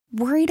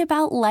Worried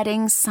about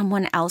letting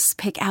someone else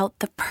pick out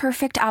the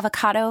perfect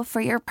avocado for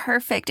your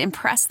perfect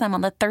impress them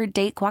on the third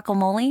date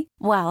guacamole?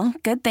 Well,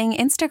 good thing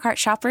Instacart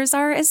shoppers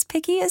are as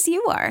picky as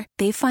you are.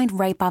 They find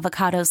ripe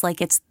avocados like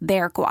it's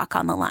their guac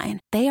on the line.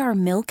 They are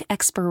milk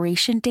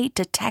expiration date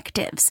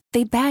detectives.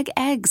 They bag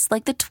eggs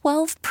like the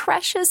 12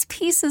 precious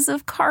pieces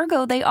of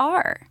cargo they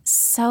are.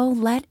 So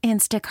let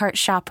Instacart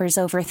shoppers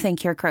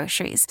overthink your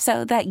groceries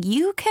so that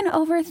you can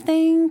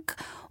overthink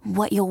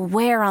what you'll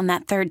wear on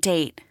that third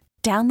date.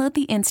 Download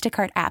the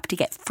Instacart app to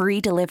get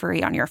free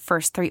delivery on your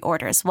first 3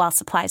 orders while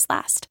supplies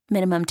last.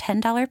 Minimum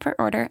 $10 per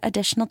order.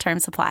 Additional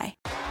terms apply.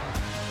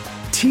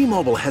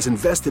 T-Mobile has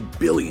invested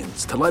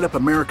billions to light up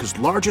America's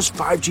largest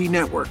 5G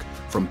network,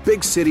 from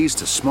big cities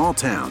to small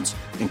towns,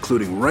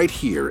 including right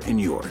here in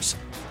yours.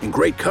 And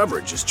great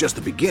coverage is just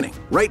the beginning.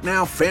 Right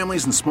now,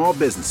 families and small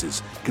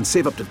businesses can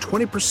save up to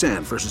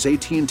 20% versus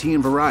AT&T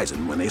and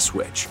Verizon when they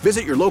switch.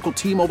 Visit your local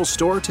T-Mobile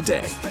store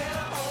today.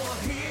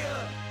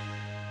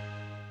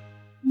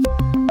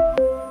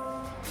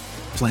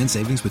 Plan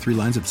savings with 3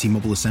 lines of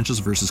T-Mobile Essentials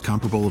versus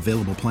comparable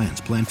available plans.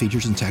 Plan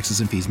features and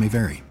taxes and fees may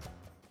vary.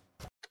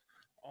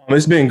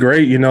 It's been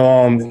great.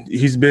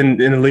 He's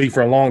been in the league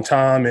for a long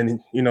time,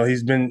 and,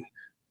 he's been,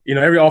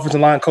 every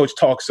offensive line coach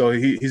talks. So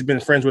he's been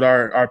friends with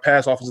our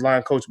past offensive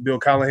line coach, Bill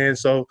Callahan.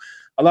 So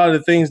a lot of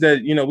the things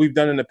that, we've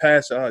done in the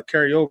past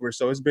carry over.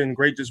 So it's been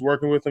great just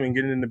working with him and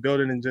getting in the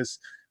building and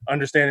just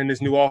understanding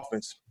this new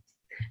offense.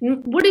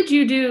 What did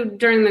you do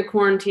during the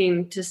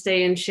quarantine to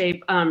stay in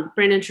shape?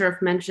 Brandon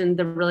Scherff mentioned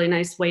the really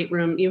nice weight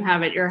room you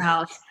have at your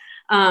house.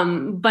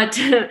 But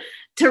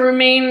to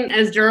remain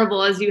as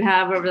durable as you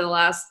have over the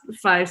last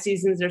 5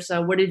 seasons or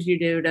so, what did you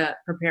do to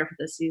prepare for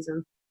this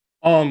season?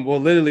 Well,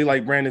 literally,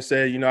 like Brandon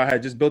said, I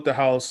had just built the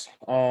house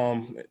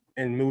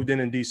and moved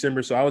in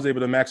December. So I was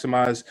able to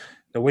maximize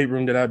the weight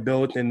room that I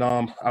built. And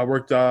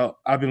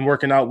I've been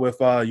working out with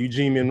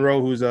Eugene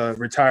Monroe, who's a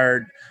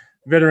retired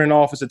veteran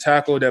offensive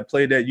tackle that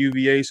played at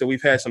UVA. So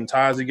we've had some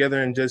ties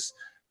together and just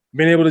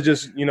been able to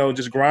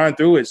just grind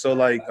through it. So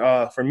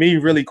for me,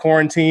 really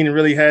quarantine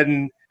really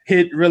hadn't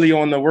hit really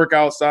on the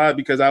workout side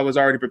because I was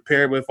already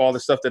prepared with all the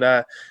stuff that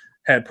I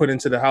had put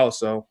into the house.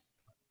 So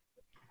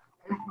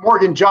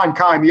Morgan, John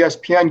Keim,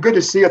 ESPN. Good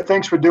to see you.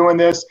 Thanks for doing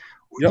this.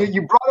 Yep.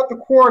 You brought up the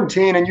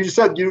quarantine and you just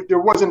said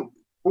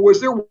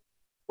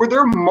were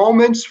there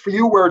moments for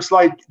you where it's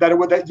like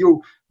that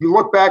you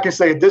look back and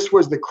say, this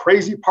was the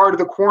crazy part of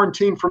the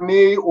quarantine for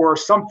me, or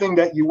something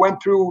that you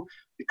went through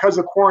because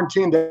of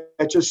quarantine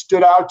that just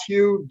stood out to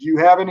you? Do you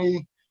have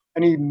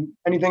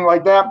anything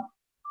like that?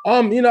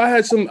 I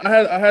had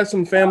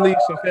some family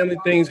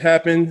things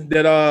happen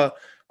that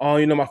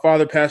my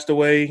father passed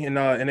away in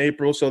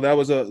April, so that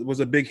was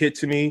a big hit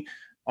to me.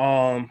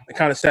 It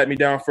kind of sat me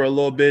down for a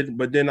little bit,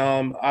 but then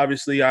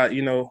obviously I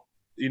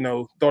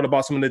thought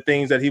about some of the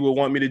things that he would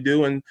want me to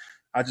do, and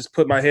I just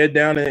put my head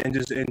down and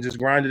just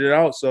grinded it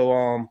out.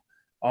 So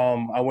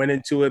I went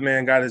into it,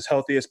 man, got as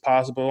healthy as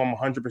possible. I'm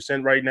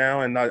 100% right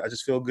now, and I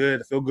just feel good.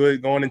 I feel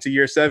good going into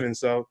year 7.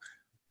 So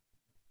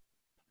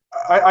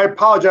I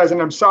apologize,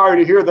 and I'm sorry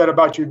to hear that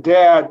about your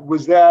dad.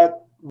 Was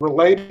that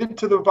related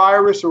to the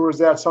virus, or was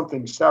that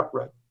something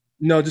separate?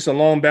 No, just a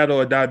long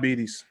battle of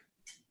diabetes.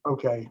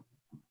 Okay.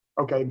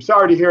 I'm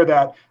sorry to hear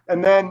that.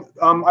 And then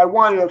I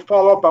wanted to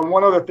follow up on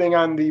one other thing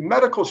on the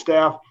medical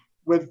staff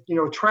with,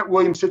 Trent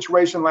Williams'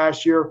 situation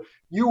last year.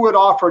 You had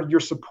offered your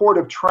support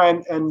of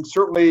Trent and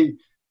certainly,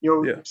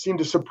 seemed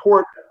to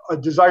support a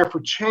desire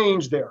for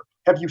change there.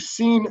 Have you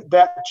seen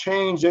that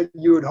change that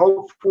you had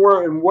hoped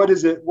for, and what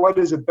has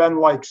it been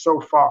like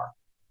so far?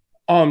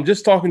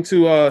 Just talking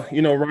to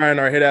Ryan,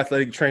 our head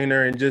athletic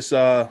trainer, and just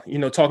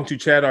talking to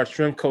Chad, our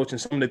strength coach,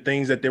 and some of the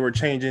things that they were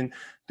changing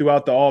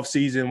throughout the off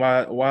season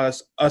while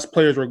us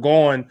players were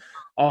gone.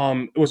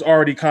 It was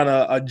already kind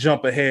of a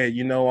jump ahead,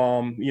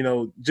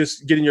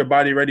 just getting your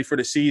body ready for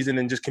the season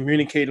and just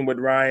communicating with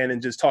Ryan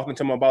and just talking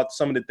to him about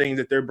some of the things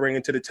that they're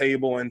bringing to the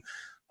table and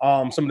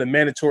some of the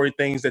mandatory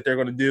things that they're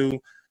going to do.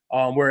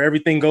 Where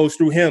everything goes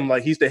through him,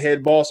 like he's the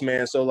head boss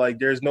man. So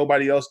there's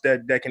nobody else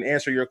that can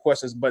answer your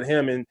questions but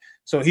him. And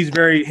so he's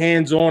very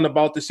hands-on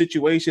about the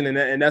situation,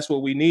 and that's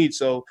what we need.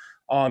 So,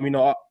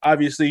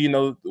 obviously,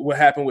 what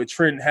happened with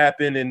Trent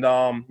happened, and,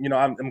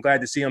 I'm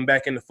glad to see him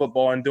back in the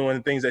football and doing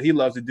the things that he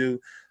loves to do.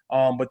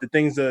 But the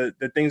things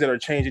that are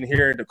changing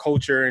here, the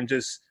culture and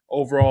just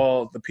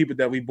overall the people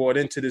that we brought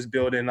into this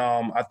building,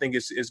 I think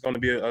it's going to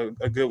be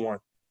a good one.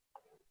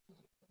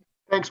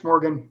 Thanks,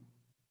 Morgan.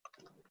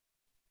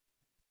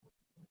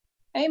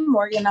 Hey,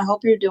 Morgan, I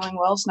hope you're doing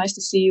well. It's nice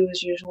to see you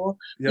as usual.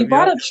 You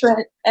brought up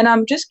Trent, and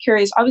I'm just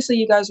curious. Obviously,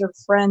 you guys are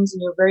friends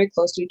and you're very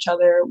close to each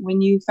other.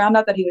 When you found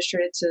out that he was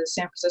traded to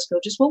San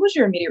Francisco, just what was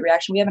your immediate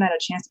reaction? We haven't had a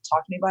chance to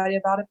talk to anybody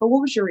about it, but what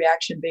was your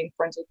reaction being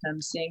friends with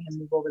him, seeing him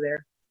move over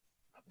there?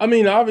 I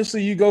mean,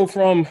 obviously, you go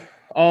from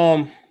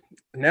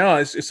now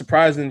it's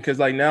surprising because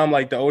now I'm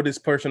the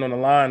oldest person on the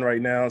line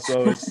right now,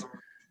 so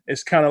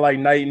it's kind of like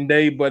night and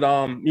day. But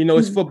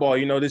it's football.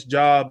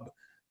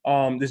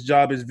 This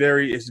job is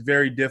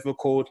very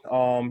difficult.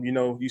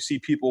 You see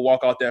people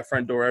walk out that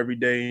front door every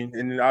day, and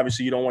then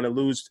obviously you don't want to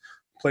lose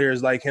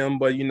players like him,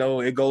 but, you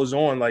know, it goes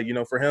on. Like, you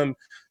know, for him,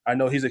 I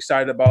know he's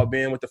excited about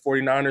being with the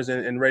 49ers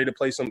and ready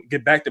to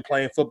get back to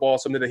playing football,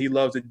 something that he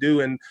loves to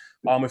do. And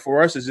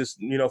for us, it's just,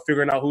 you know,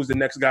 figuring out who's the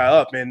next guy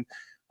up and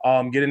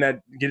getting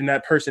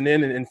that person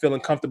in and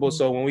feeling comfortable.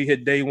 So when we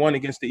hit day one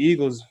against the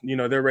Eagles, you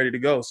know, they're ready to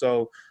go.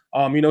 So,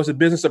 you know, it's a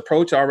business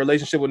approach. Our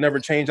relationship will never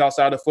change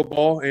outside of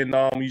football, and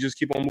you just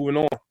keep on moving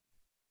on.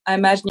 I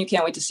imagine you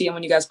can't wait to see him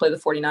when you guys play the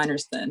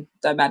 49ers then.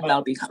 I imagine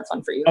that'll be kind of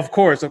fun for you. Of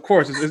course.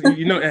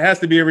 You know, it has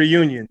to be a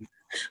reunion.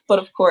 But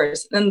of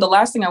course. And the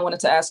last thing I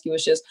wanted to ask you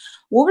was just,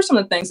 what were some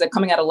of the things that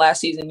coming out of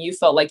last season you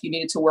felt like you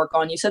needed to work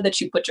on? You said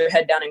that you put your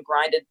head down and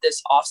grinded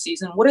this off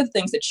season. What are the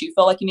things that you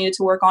felt like you needed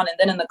to work on? And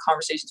then in the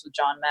conversations with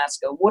John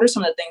Masco, what are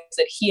some of the things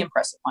that he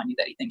impressed upon you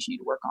that he thinks you need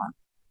to work on?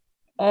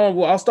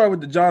 Well, I'll start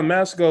with the John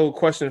Masco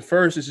question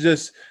first. It's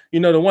just, you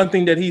know, the one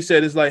thing that he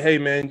said is like, hey,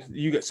 man,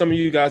 some of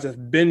you guys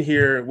have been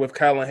here with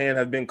Callahan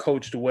have been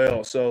coached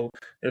well. So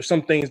there's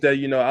some things that,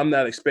 you know, I'm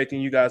not expecting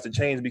you guys to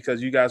change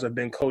because you guys have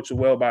been coached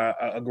well by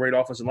a great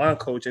offensive line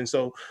coach. And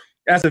so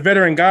as a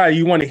veteran guy,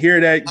 you want to hear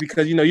that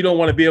because, you know, you don't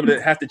want to be able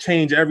to have to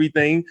change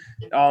everything,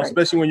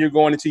 especially when you're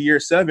going into year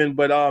 7.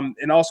 But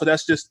and also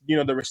that's just, you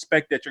know, the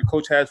respect that your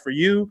coach has for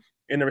you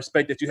and the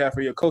respect that you have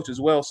for your coach as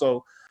well.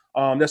 So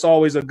that's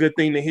always a good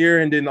thing to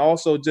hear. And then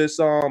also just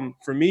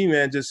for me,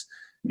 man, just,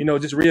 you know,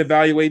 just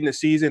reevaluating the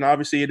season.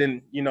 Obviously it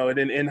didn't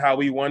end how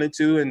we wanted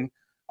to. And,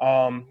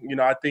 you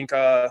know, I think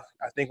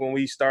when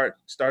we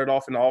started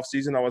off in the off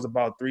season, I was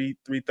about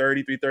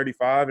 330,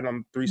 335, and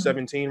I'm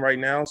 317 right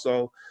now.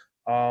 So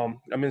I'm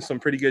in some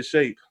pretty good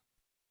shape.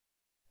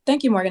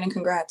 Thank you, Morgan, and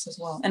congrats as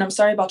well. And I'm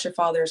sorry about your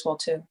father as well,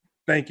 too.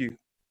 Thank you.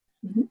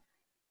 Mm-hmm.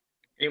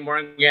 Hey,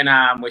 Morgan,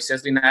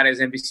 Moises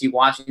Linares, NBC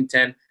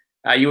Washington.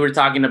 You were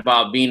talking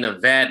about being a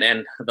vet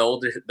and the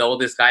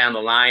oldest guy on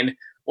the line.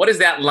 What is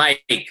that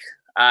like?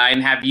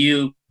 And have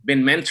you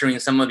been mentoring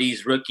some of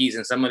these rookies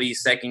and some of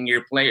these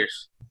second-year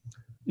players?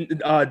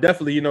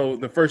 Definitely. You know,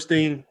 the first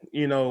thing,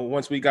 you know,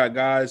 once we got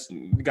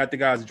the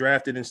guys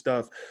drafted and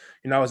stuff,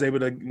 you know, I was able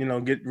to, you know,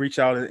 reach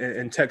out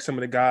and text some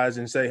of the guys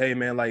and say, hey,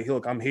 man, like,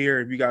 look, I'm here.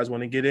 If you guys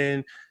want to get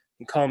in,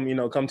 come to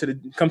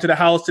the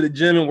house, to the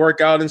gym and work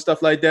out and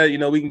stuff like that. You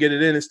know, we can get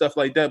it in and stuff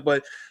like that.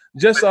 But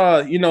just,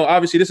 you know,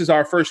 obviously this is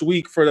our first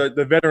week for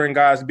the veteran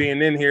guys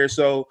being in here.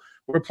 So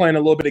we're playing a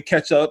little bit of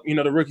catch up. You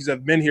know, the rookies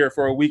have been here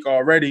for a week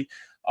already.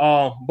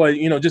 But,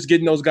 you know, just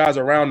getting those guys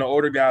around, the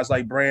older guys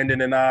like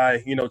Brandon and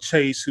I, you know,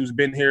 Chase, who's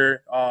been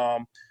here,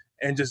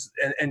 and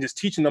just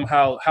teaching them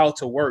how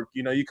to work.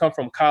 You know, you come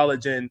from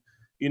college and,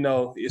 you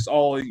know, it's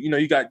all, you know,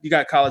 you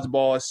got college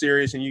ball, it's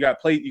serious, and you got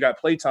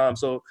play time.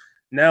 So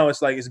now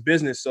it's like it's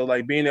business. So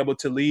like being able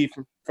to leave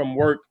from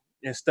work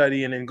and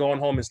study and then going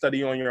home and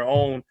study on your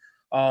own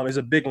is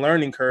a big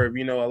learning curve.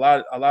 You know, a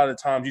lot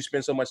of times you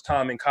spend so much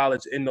time in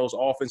college in those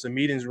offensive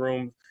meetings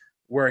rooms.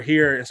 We're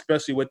here,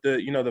 especially with the,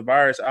 you know, the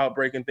virus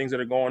outbreak and things that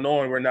are going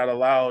on, we're not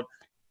allowed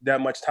that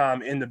much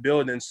time in the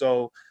building.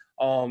 So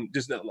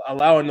just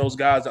allowing those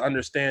guys to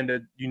understand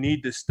that you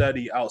need to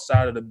study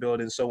outside of the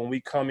building. So when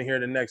we come in here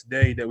the next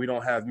day, that we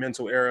don't have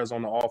mental errors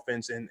on the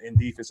offense and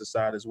defensive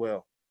side as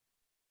well.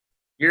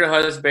 You're a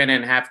husband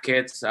and have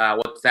kids.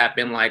 What's that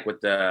been like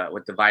with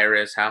the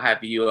virus? How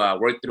have you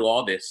worked through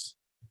all this?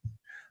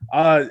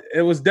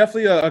 It was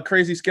definitely a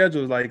crazy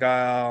schedule. Like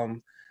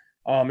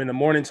in the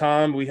morning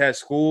time we had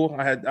school.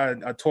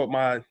 I taught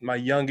my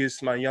youngest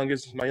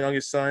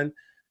son,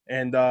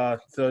 and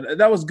so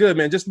that was good,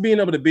 man. Just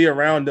being able to be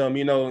around them.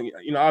 You know,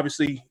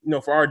 obviously, you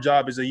know, for our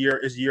job is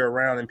year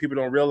round, and people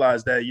don't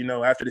realize that, you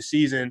know, after the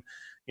season,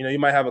 you know, you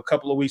might have a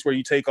couple of weeks where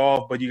you take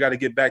off, but you got to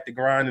get back to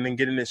grinding and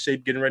getting in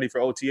shape, getting ready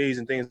for OTAs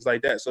and things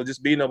like that. So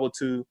just being able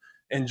to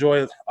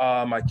enjoy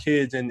my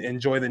kids and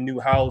enjoy the new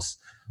house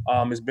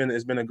has been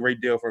a great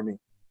deal for me.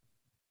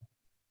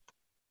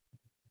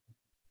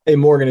 Hey,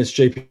 Morgan, it's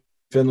JP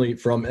Finley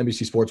from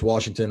NBC Sports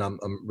Washington. I'm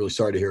really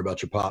sorry to hear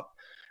about your pop.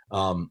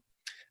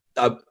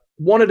 I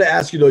wanted to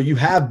ask you, though, you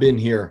have been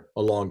here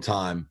a long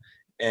time,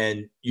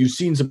 and you've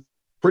seen some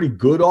pretty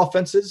good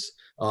offenses,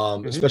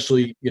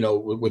 especially, you know,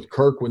 with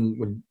Kirk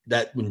when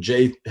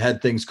Jay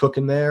had things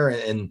cooking there.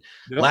 And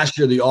last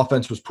year the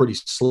offense was pretty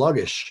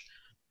sluggish.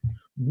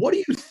 What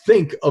do you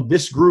think of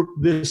this group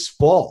this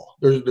fall?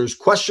 There's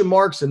question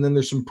marks, and then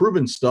there's some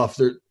proven stuff.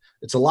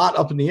 It's a lot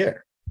up in the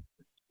air.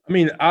 I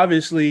mean,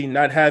 obviously,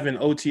 not having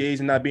OTAs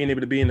and not being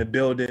able to be in the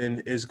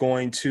building is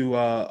going to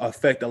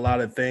affect a lot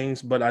of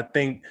things. But I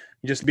think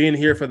just being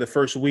here for the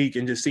first week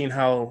and just seeing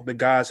how the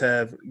guys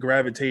have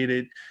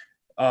gravitated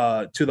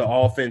to the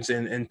offense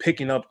and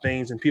picking up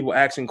things and people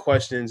asking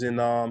questions, and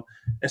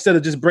instead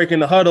of just breaking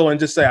the huddle and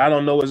just say, I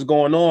don't know what's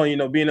going on, you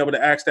know, being able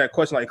to ask that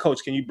question like,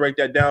 Coach, can you break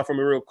that down for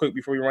me real quick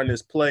before we run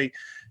this play?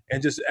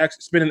 And just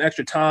spending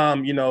extra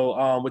time, you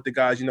know, with the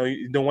guys, you know,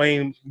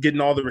 Dwayne getting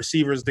all the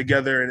receivers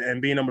together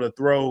and being able to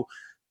throw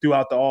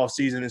throughout the off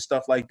season and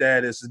stuff like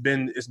that. It's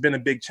been a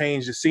big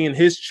change. Just seeing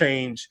his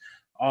change,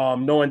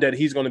 knowing that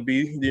he's going to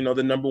be, you know,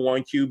 the number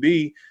one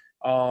QB,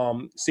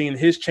 seeing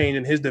his change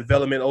and his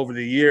development over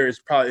the years,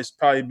 it's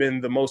probably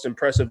been the most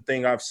impressive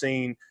thing I've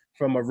seen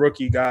from a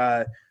rookie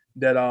guy,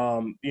 that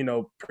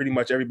pretty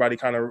much everybody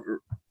kind of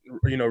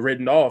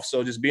written off.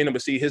 So just being able to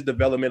see his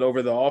development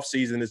over the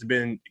offseason has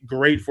been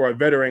great for a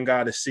veteran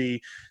guy to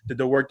see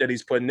the work that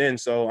he's putting in.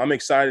 So I'm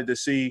excited to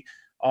see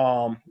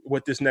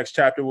what this next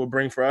chapter will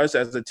bring for us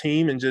as a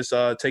team and just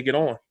take it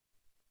on.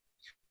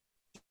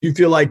 You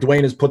feel like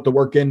Dwayne has put the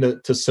work in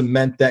to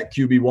cement that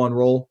QB1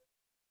 role?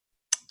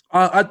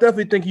 I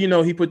definitely think,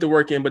 he put the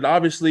work in, but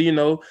obviously,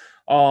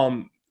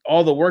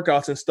 all the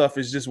workouts and stuff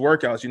is just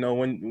workouts.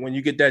 When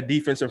you get that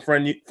defense in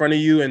front of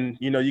you and,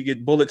 you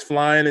get bullets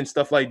flying and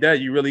stuff like that,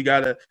 you really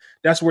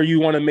that's where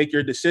you want to make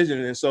your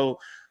decision. And so,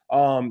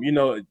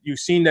 you've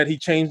seen that he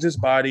changed his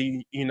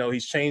body,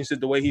 he's changed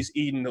the way he's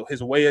eating,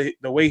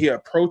 the way he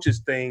approaches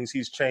things,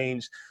 he's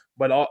changed.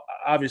 But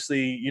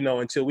obviously,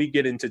 until we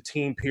get into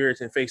team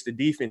periods and face the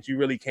defense, you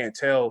really can't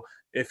tell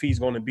if he's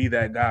going to be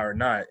that guy or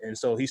not. And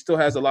so he still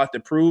has a lot to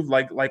prove,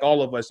 like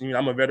all of us.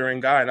 I'm a veteran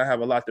guy, and I have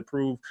a lot to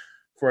prove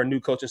for a new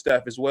coaching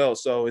staff as well.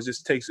 So it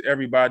just takes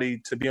everybody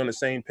to be on the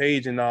same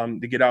page and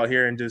to get out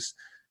here and just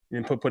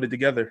put it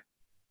together.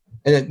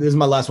 And this is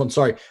my last one.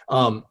 Sorry.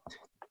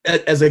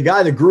 As a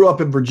guy that grew up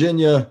in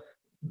Virginia,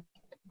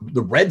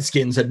 the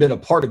Redskins had been a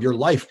part of your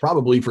life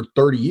probably for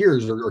 30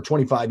 years or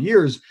 25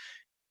 years.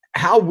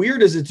 How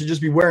weird is it to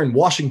just be wearing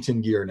Washington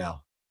gear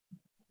now?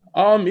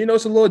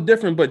 It's a little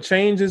different, but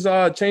change is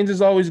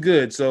always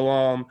good.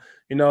 So,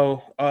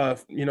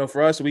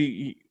 for us,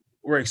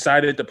 we're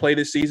excited to play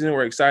this season.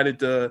 We're excited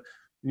to,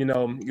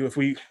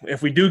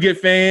 if we do get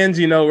fans,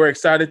 we're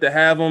excited to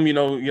have them.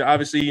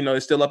 Obviously,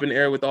 it's still up in the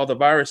air with all the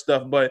virus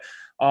stuff, but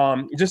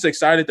just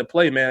excited to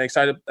play, man.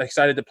 Excited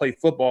to play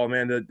football,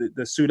 man.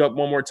 To suit up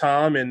one more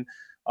time and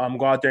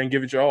go out there and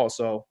give it your all.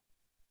 So,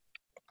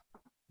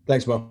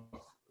 thanks, Mo.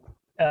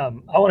 I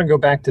want to go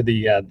back to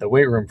the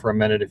weight room for a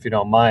minute, if you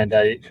don't mind.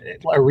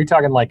 Are we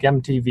talking like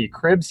MTV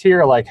Cribs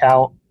here? Like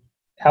how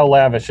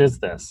lavish is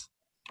this?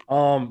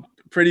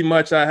 Pretty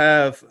much I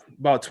have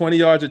about 20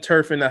 yards of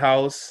turf in the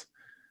house.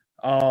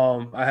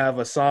 I have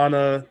a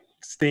sauna,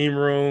 steam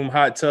room,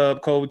 hot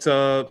tub, cold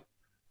tub,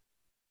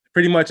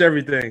 pretty much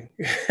everything.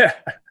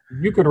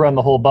 You could run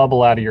the whole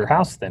bubble out of your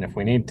house then if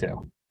we need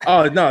to.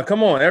 Oh, no,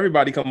 come on.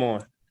 Everybody come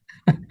on.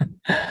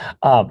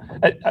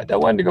 I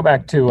wanted to go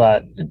back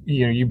to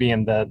you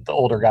being the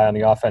older guy on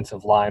the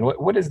offensive line.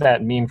 What does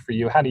that mean for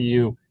you? How do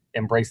you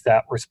embrace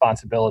that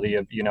responsibility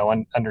of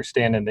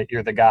understanding that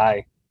you're the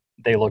guy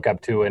they look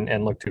up to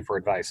and look to for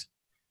advice?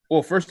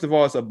 Well, first of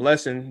all, it's a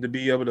blessing to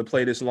be able to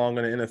play this long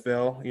in the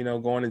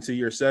NFL. Going into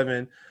year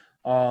 7,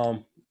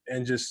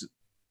 and just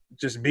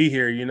be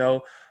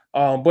here.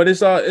 But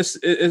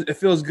it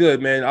feels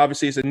good, man.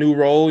 Obviously, it's a new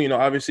role.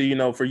 Obviously,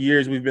 for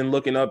years we've been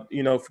looking up,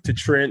 to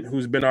Trent,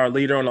 who's been our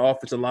leader on the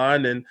offensive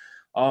line, and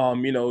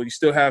you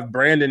still have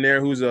Brandon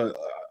there, who's an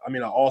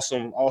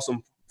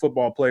awesome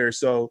football player.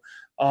 So,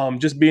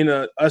 just being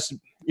us,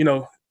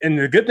 and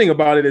the good thing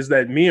about it is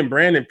that me and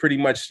Brandon pretty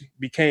much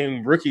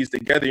became rookies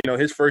together.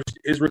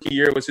 His rookie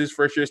year was his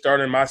first year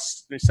starting. My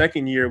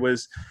second year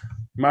was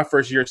my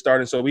first year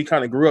starting. So we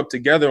kind of grew up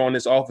together on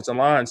this offensive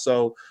line.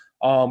 So.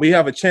 We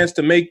have a chance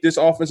to make this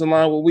offensive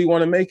line what we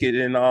want to make it.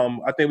 And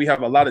I think we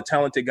have a lot of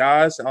talented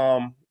guys.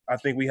 I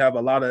think we have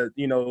a lot of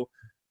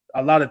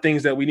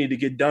things that we need to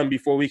get done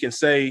before we can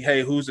say,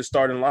 hey, who's the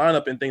starting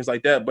lineup and things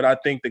like that. But I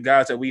think the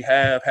guys that we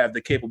have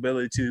the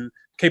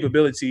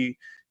capability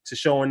to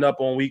showing up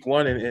on week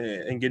 1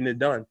 and getting it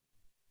done.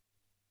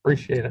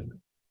 Appreciate it.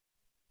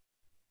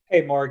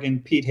 Hey, Morgan,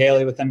 Pete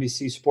Haley with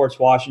NBC Sports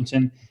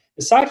Washington.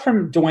 Aside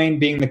from Dwayne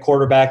being the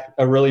quarterback,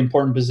 a really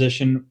important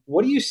position,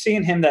 what do you see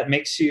in him that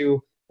makes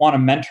you want to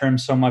mentor him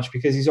so much?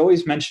 Because he's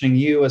always mentioning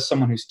you as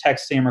someone who's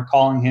texting him or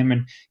calling him,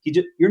 and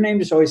your name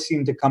just always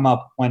seemed to come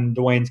up when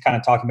Dwayne's kind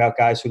of talking about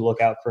guys who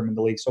look out for him in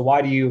the league. So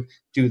why do you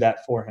do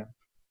that for him?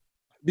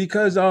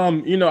 Because I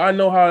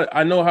know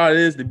how it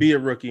is to be a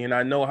rookie, and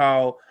I know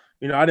how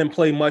I didn't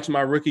play much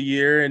my rookie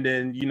year, and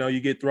then you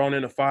get thrown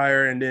in the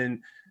fire, and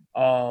then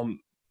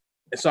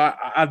so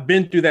I've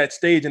been through that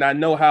stage, and I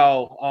know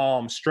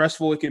how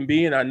stressful it can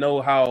be, and I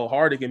know how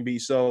hard it can be.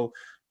 So,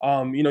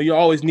 you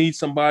always need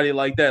somebody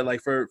like that.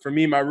 Like for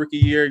me, my rookie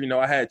year,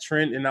 I had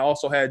Trent, and I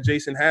also had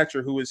Jason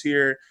Hatcher, who was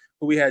here,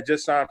 who we had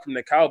just signed from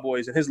the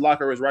Cowboys, and his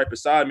locker was right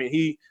beside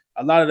me.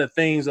 A lot of the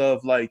things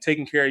of like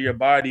taking care of your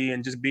body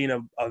and just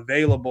being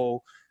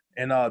available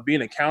and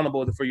being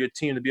accountable for your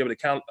team, to be able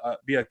to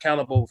be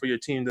accountable for your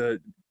team to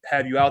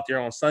have you out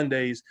there on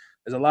Sundays.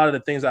 There's a lot of the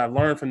things I've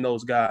learned from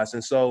those guys.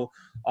 And so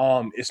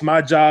it's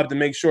my job to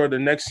make sure the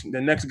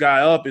next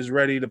guy up is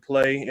ready to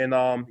play. And,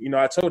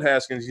 I told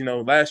Haskins,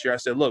 last year I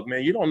said, look,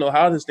 man, you don't know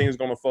how this thing is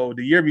going to fold.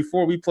 The year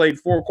before we played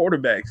 4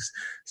 quarterbacks.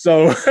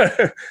 So,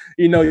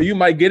 you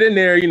might get in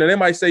there, they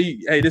might say,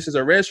 hey, this is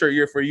a redshirt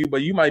year for you,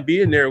 but you might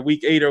be in there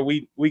week 8 or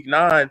week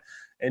 9.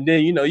 And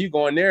then, you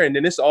go in there and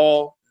then it's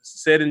all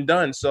said and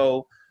done.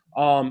 So,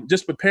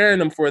 just preparing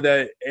them for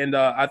that. And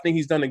I think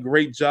he's done a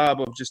great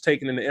job of just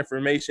taking in the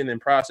information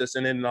and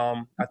processing. And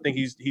I think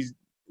he's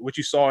what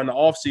you saw in the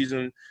off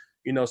season,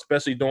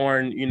 especially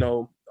during,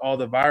 all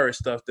the virus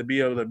stuff, to be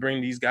able to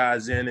bring these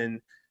guys in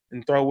and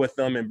and throw with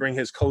them and bring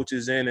his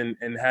coaches in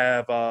and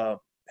have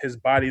his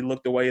body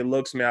look the way it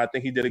looks, man, I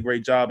think he did a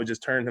great job of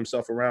just turning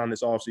himself around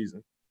this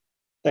offseason.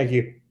 Thank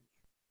you.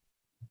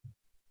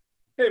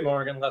 Hey,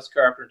 Morgan, Les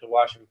Carpenter to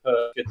Washington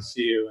Post. Good to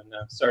see you, and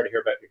sorry to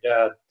hear about your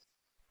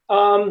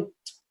dad.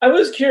 I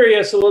was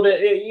curious a little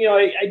bit.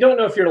 I don't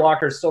know if your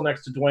locker is still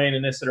next to Dwayne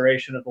in this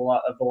iteration of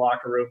the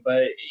locker room,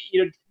 but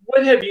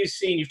what have you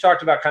seen? You've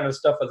talked about kind of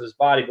stuff with his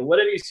body, but what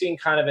have you seen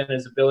kind of in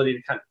his ability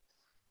to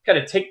kind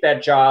of take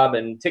that job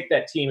and take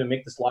that team and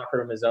make this locker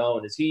room his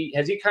own? Has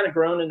he kind of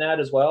grown in that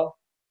as well?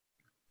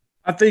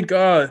 I think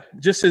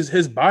just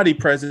his body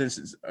presence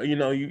is,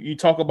 you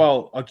talk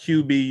about a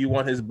QB, you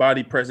want his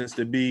body presence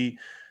to be,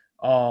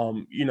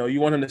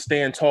 you want him to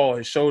stand tall,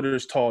 his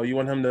shoulders tall, you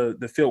want him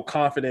to feel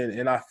confident.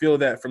 And I feel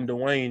that from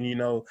Dwayne,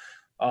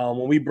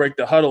 when we break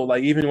the huddle,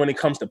 like even when it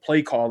comes to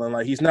play calling,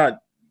 like he's not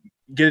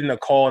getting a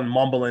call and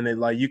mumbling it.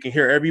 Like you can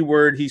hear every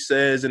word he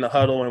says in the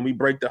huddle, and we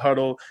break the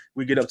huddle,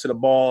 we get up to the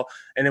ball,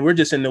 and then we're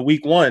just in the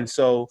week one.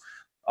 So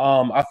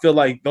I feel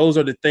like those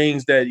are the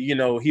things that,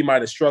 he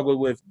might have struggled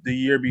with the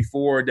year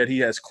before that he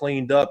has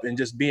cleaned up, and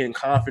just being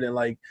confident.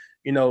 Like,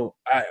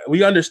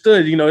 we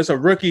understood, it's a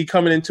rookie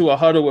coming into a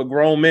huddle with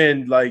grown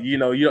men. Like, you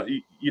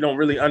don't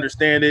really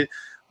understand it.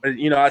 But,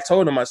 I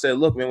told him, I said,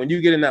 look, man, when you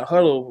get in that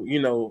huddle,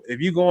 if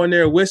you go in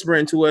there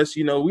whispering to us,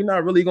 we're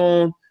not really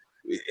going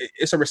 –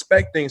 it's a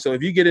respect thing. So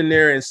if you get in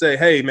there and say,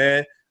 hey,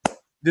 man,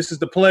 this is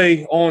the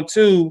play on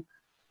two,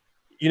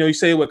 you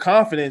say it with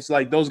confidence,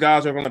 like those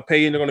guys are going to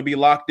pay and they're going to be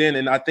locked in.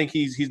 And I think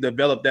he's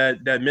developed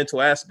that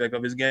mental aspect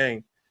of his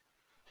game.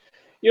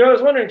 I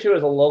was wondering too,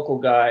 as a local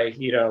guy,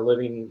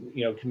 living,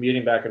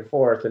 commuting back and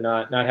forth and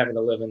not having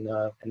to live in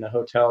the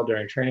hotel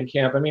during training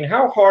camp. I mean,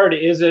 how hard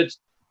is it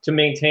to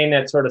maintain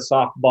that sort of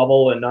soft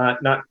bubble and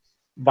not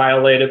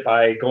violate it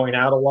by going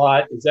out a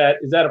lot? Is that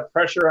a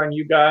pressure on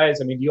you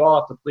guys? I mean, do you all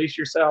have to police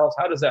yourselves?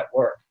 How does that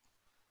work?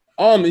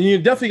 And you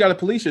definitely got to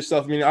police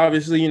yourself. I mean,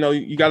 obviously,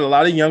 you got a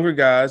lot of younger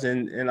guys,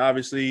 and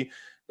obviously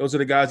those are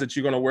the guys that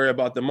you're going to worry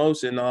about the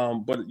most. And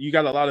but you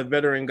got a lot of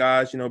veteran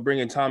guys,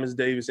 bringing Thomas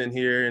Davis in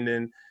here, and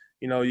then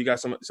you got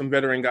some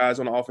veteran guys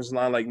on the offensive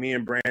line like me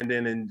and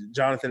Brandon and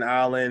Jonathan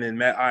Allen and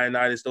Matt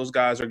Ioannidis. Those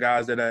guys are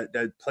guys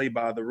that play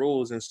by the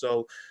rules. And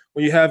so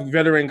when you have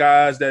veteran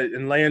guys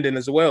and Landon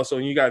as well, so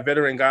when you got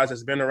veteran guys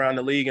that's been around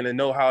the league and they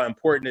know how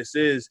important this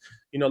is,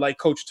 like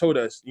Coach told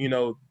us,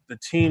 the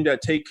team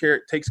that takes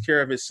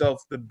care of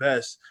itself the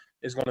best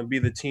is going to be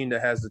the team that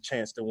has the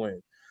chance to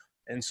win.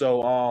 And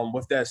so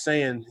with that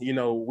saying,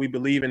 we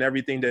believe in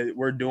everything that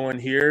we're doing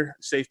here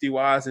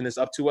safety-wise, and it's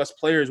up to us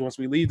players once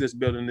we leave this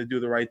building to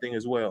do the right thing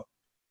as well.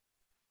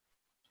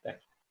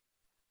 Thanks.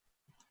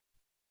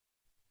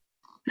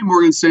 Hey,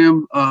 Morgan,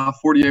 Sam,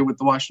 48 with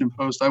the Washington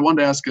Post. I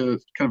wanted to ask a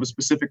kind of a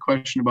specific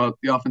question about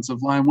the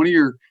offensive line. One of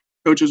your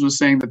coaches was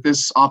saying that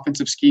this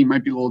offensive scheme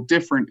might be a little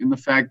different in the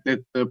fact that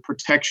the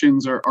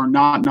protections are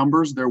not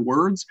numbers, they're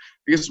words.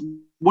 I guess,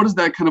 what has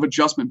that kind of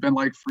adjustment been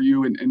like for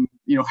you, and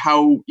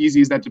how easy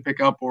is that to pick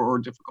up or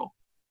difficult?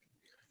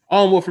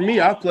 Well, for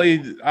me, I've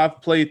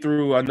played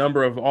through a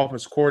number of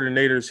offense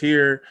coordinators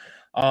here.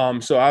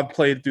 So I've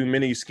played through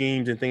many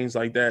schemes and things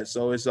like that.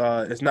 So it's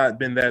not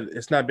been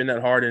that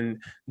hard. And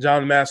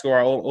John Masco,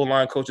 our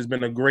O-line coach, has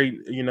been a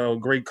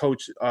great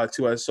coach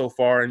to us so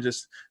far, and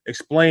just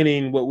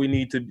explaining what we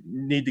need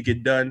to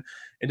get done.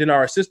 And then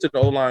our assistant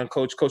O-line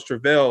coach, Coach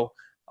Travell,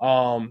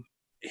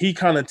 he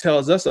kind of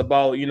tells us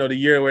about, the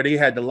year where they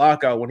had the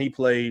lockout when he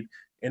played,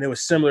 and it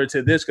was similar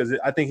to this, because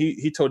I think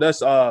he told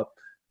us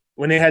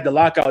when they had the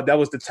lockout, that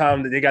was the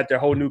time that they got their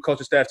whole new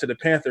coaching staff to the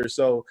Panthers.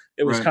 So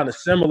it was kind of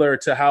similar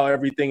to how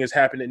everything is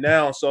happening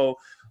now. So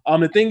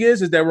the thing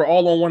is that we're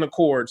all on one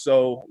accord.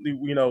 So,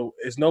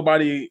 it's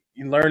nobody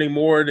learning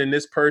more than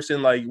this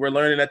person. Like, we're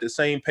learning at the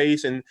same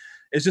pace, and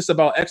it's just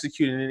about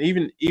executing. And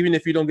even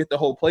if you don't get the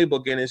whole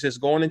playbook in, it's just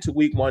going into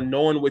week one,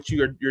 knowing what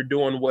you're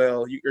doing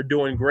well, you're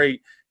doing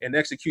great, and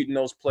executing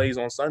those plays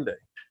on Sunday.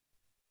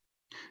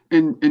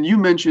 And you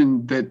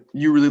mentioned that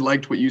you really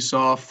liked what you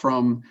saw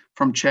from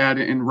Chad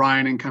and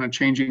Ryan and kind of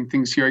changing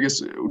things here. I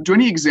guess, do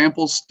any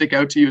examples stick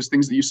out to you as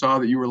things that you saw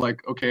that you were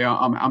like, okay,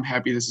 I'm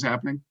happy this is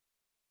happening?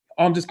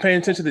 I'm just paying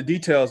attention to the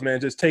details,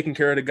 man. Just taking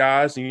care of the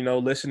guys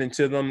and, listening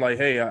to them. Like,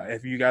 hey,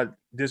 if you got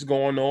this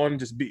going on,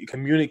 just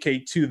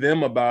communicate to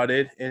them about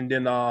it, and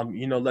then,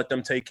 let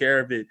them take care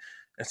of it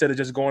instead of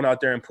just going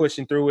out there and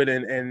pushing through it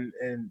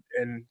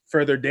and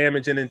further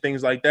damaging and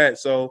things like that.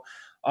 So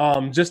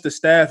just the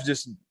staff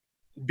just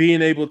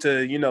being able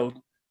to,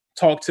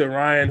 talk to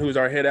Ryan, who's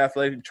our head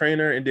athletic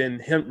trainer, and then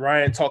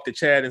Ryan talk to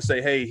Chad and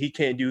say, hey, he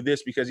can't do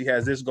this because he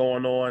has this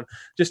going on.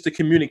 Just the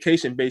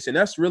communication base. And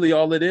that's really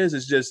all it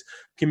is just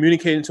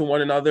communicating to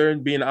one another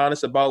and being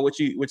honest about what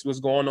was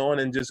going on,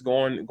 and just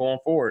going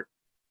forward.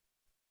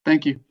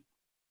 Thank you.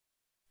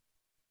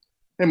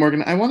 Hey,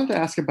 Morgan, I wanted to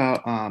ask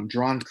about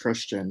Geron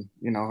Christian.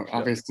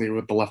 Obviously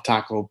with the left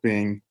tackle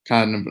being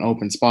kind of an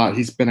open spot,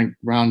 he's been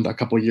around a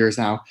couple of years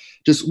now.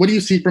 Just what do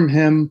you see from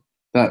him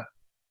that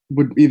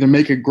would either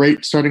make a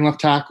great starting left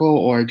tackle,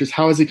 or just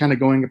how is he kind of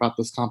going about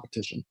this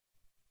competition?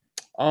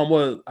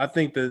 Well, I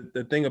think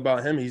the thing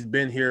about him, he's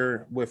been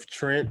here with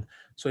Trent,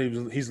 so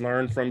he's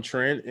learned from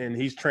Trent, and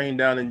he's trained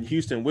down in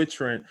Houston with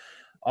Trent.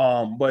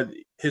 But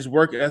his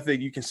work ethic,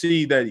 you can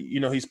see that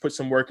he's put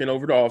some work in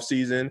over the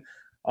offseason,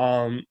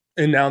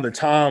 and now the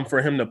time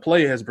for him to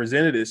play has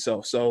presented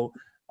itself. So,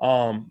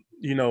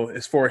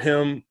 it's for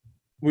him.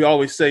 We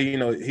always say,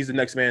 he's the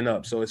next man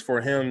up. So it's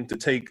for him to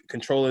take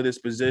control of this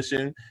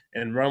position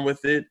and run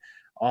with it.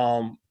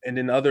 And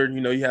then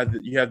you have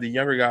the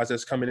younger guys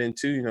that's coming in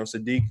too.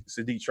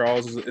 Sadiq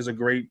Charles is a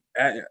great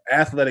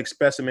athletic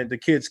specimen. The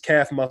kid's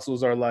calf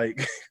muscles are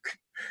like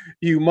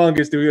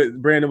humongous.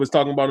 Dude. Brandon was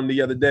talking about him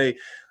the other day.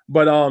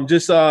 But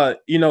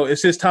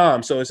it's his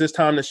time. So it's his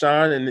time to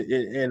shine,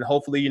 and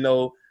hopefully,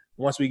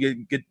 once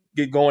we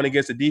get going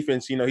against the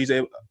defense, he's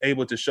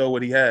able to show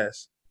what he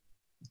has.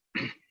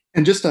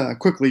 And just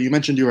quickly, you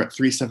mentioned you were at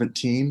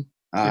 317.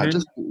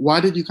 Just why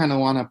did you kind of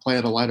want to play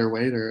at a lighter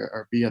weight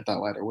or be at that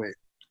lighter weight?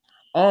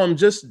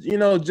 Just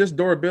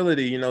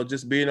durability.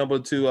 Just being able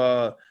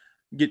to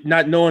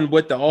not knowing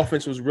what the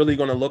offense was really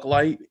going to look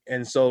like,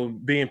 and so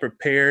being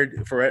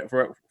prepared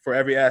for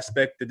every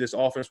aspect that this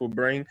offense will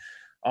bring.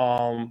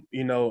 I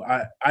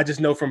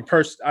just know from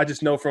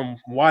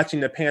watching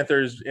the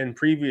Panthers in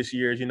previous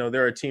years,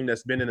 they're a team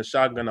that's been in the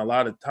shotgun a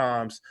lot of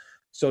times.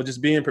 So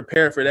just being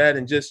prepared for that,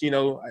 and just,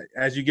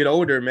 as you get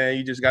older, man,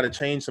 you just got to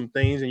change some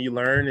things, and you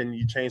learn and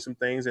you change some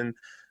things, and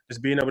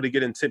just being able to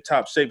get in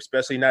tip-top shape,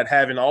 especially not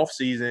having off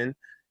season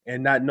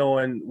and not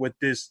knowing what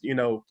this,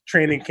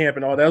 training camp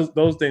and all those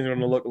things are going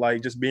to look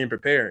like, just being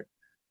prepared.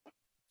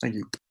 Thank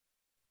you.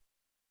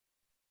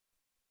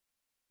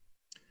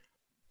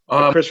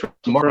 Chris from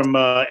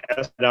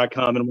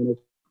SI.com.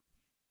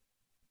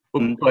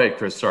 And go ahead,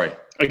 Chris. Sorry.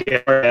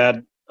 Okay,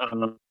 Dad.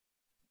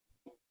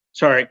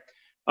 Sorry.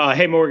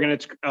 Hey, Morgan,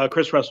 it's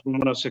Chris Russell from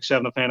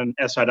 106.7 The Fan and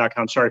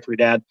SI.com. Sorry for your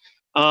dad.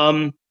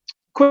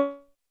 Quick,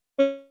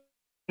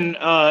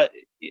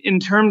 in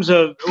terms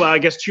of, I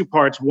guess 2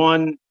 parts.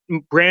 One,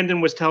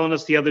 Brandon was telling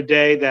us the other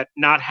day that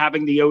not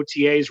having the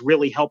OTAs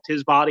really helped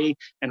his body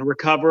and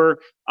recover.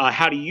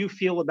 How do you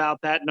feel about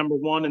that, number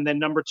one? And then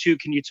number 2,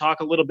 can you talk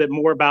a little bit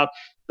more about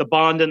the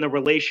bond and the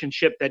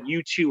relationship that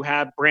you two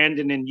have,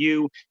 Brandon and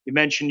you? You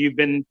mentioned you've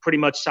been pretty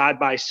much side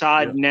by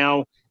side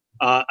now,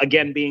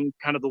 again, being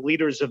kind of the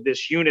leaders of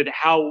this unit.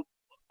 How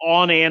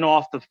on and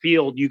off the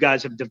field you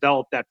guys have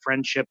developed that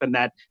friendship and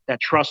that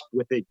trust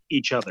with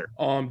each other?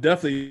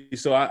 Definitely.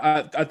 So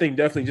I think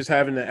definitely just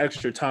having the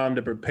extra time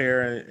to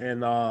prepare and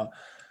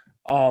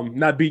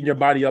not beating your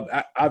body up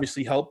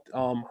obviously helped.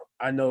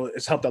 I know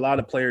it's helped a lot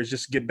of players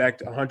just get back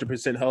to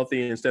 100%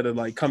 healthy instead of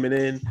like coming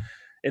in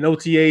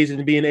OTAs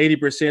and being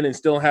 80% and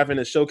still having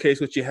to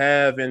showcase what you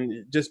have,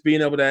 and just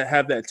being able to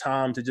have that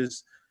time to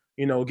just,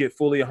 get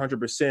fully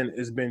 100%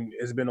 has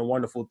been a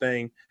wonderful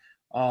thing.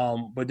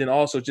 But then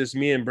also just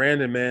me and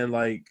Brandon, man,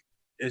 like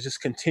it's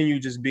just continue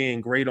just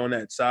being great on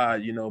that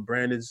side.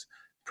 Brandon's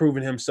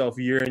proven himself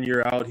year in,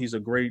 year out. He's a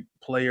great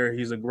player.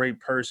 He's a great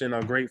person,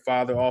 a great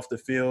father off the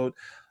field,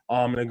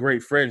 and a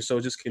great friend. So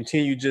just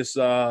continue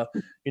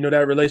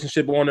that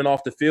relationship on and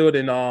off the field.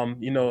 And,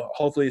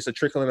 hopefully it's a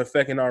trickling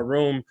effect in our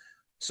room.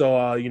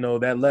 So,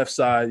 that left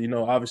side,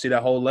 obviously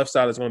that whole left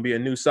side is going to be a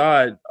new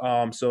side.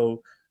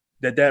 So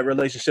that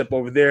relationship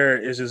over there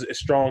is as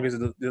strong as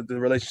the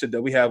relationship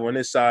that we have on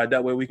this side.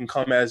 That way we can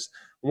come as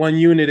one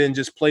unit and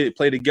just play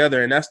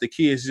together. And that's the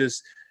key, is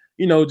just,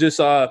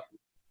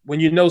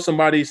 when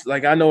somebody's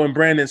like, I know when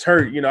Brandon's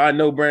hurt, I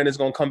know Brandon's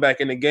going to come back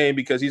in the game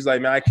because he's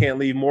like, man, I can't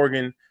leave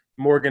Morgan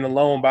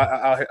alone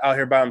out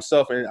here by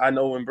himself. And I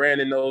know when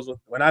Brandon knows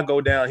when I go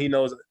down, he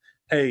knows,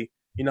 hey,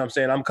 what I'm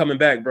saying, I'm coming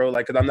back, bro.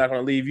 Like, cause I'm not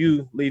going to leave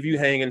you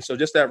hanging. So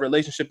just that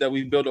relationship that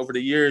we've built over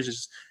the years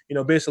is,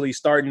 basically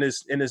starting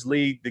this in this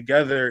league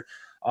together.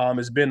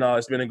 It's been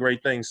a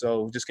great thing.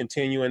 So just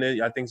continuing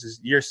it. I think this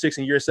is year 6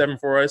 and year 7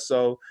 for us.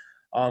 So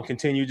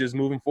continue just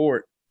moving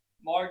forward.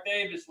 Mark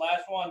Davis,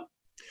 last one.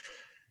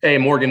 Hey,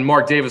 Morgan,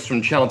 Mark Davis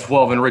from Channel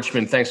 12 in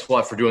Richmond. Thanks a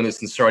lot for doing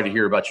this, and sorry to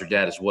hear about your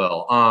dad as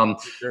well.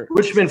 Sure.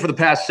 Richmond, for the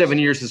past 7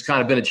 years, has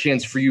kind of been a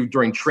chance for you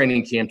during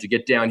training camp to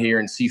get down here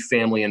and see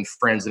family and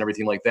friends and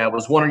everything like that. I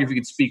was wondering if you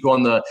could speak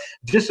on the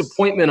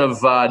disappointment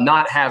of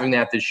not having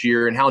that this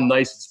year and how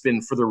nice it's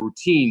been for the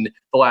routine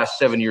the last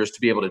 7 years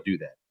to be able to do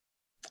that.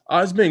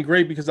 It's been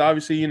great because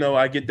obviously,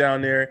 I get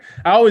down there.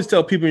 I always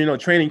tell people,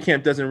 training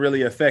camp doesn't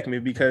really affect me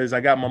because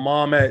I got my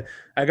mom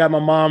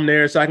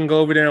there, so I can go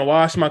over there and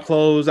wash my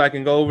clothes. I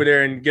can go over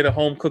there and get a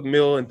home cooked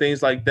meal and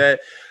things like that.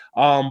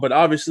 But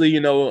obviously,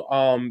 you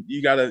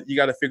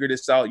gotta figure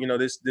this out.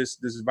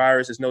 This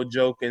virus is no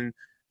joke, and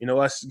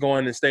us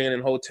going and staying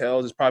in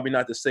hotels is probably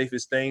not the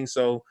safest thing.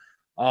 So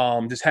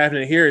just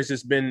having it here has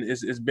just been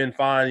it's been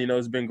fine.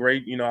 It's been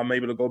great. I'm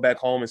able to go back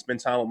home and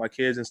spend time with my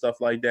kids and stuff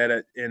like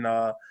that.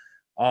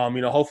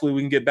 Hopefully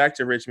we can get back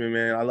to Richmond,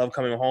 man. I love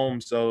coming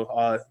home.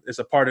 So it's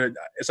a part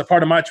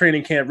of my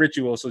training camp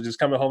ritual. So just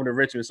coming home to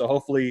Richmond. So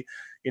hopefully,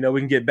 we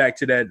can get back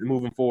to that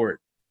moving forward.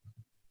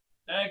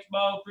 Thanks,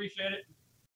 Mo. Appreciate it.